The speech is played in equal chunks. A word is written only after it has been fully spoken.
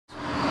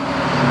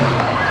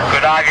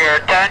have your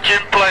attention,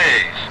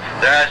 please?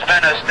 There has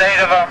been a state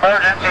of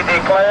emergency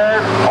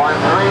declared on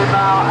 3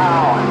 Mile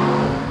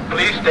Island.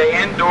 Please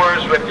stay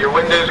indoors with your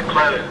windows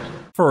closed.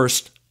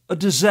 First, a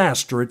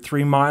disaster at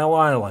 3 Mile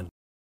Island.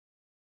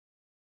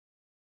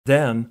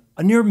 Then,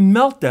 a near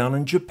meltdown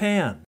in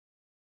Japan.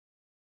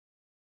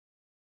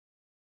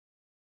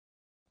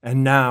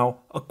 And now,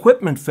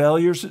 equipment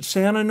failures at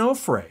San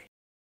Onofre.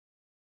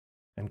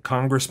 And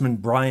Congressman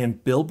Brian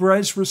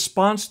Bilbray's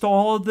response to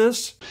all of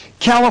this?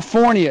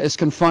 California is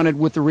confronted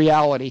with the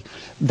reality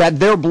that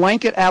their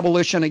blanket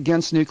abolition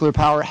against nuclear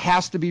power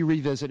has to be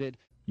revisited.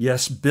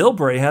 Yes,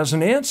 Bilbray has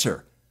an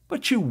answer,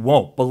 but you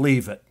won't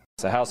believe it.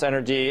 The House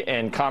Energy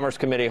and Commerce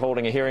Committee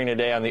holding a hearing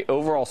today on the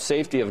overall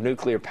safety of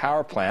nuclear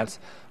power plants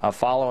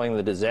following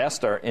the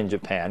disaster in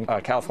Japan.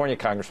 California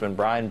Congressman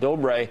Brian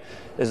Bilbray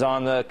is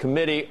on the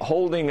committee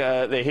holding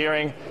the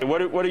hearing.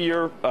 What are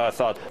your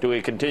thoughts? Do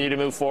we continue to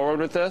move forward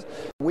with this?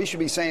 We should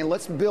be saying,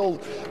 let's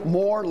build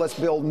more, let's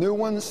build new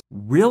ones.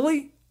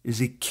 Really? Is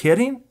he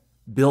kidding?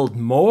 Build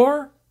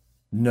more?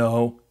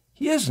 No,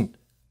 he isn't.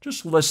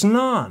 Just listen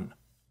on.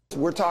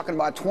 We're talking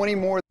about 20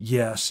 more.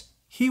 Yes.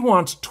 He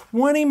wants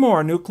 20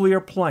 more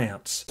nuclear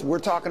plants. We're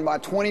talking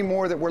about 20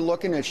 more that we're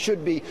looking at. It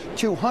should be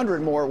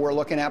 200 more we're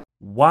looking at.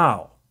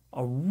 Wow,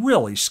 a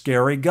really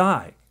scary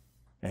guy.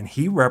 And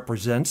he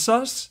represents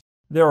us?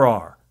 There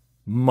are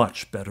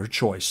much better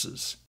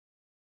choices.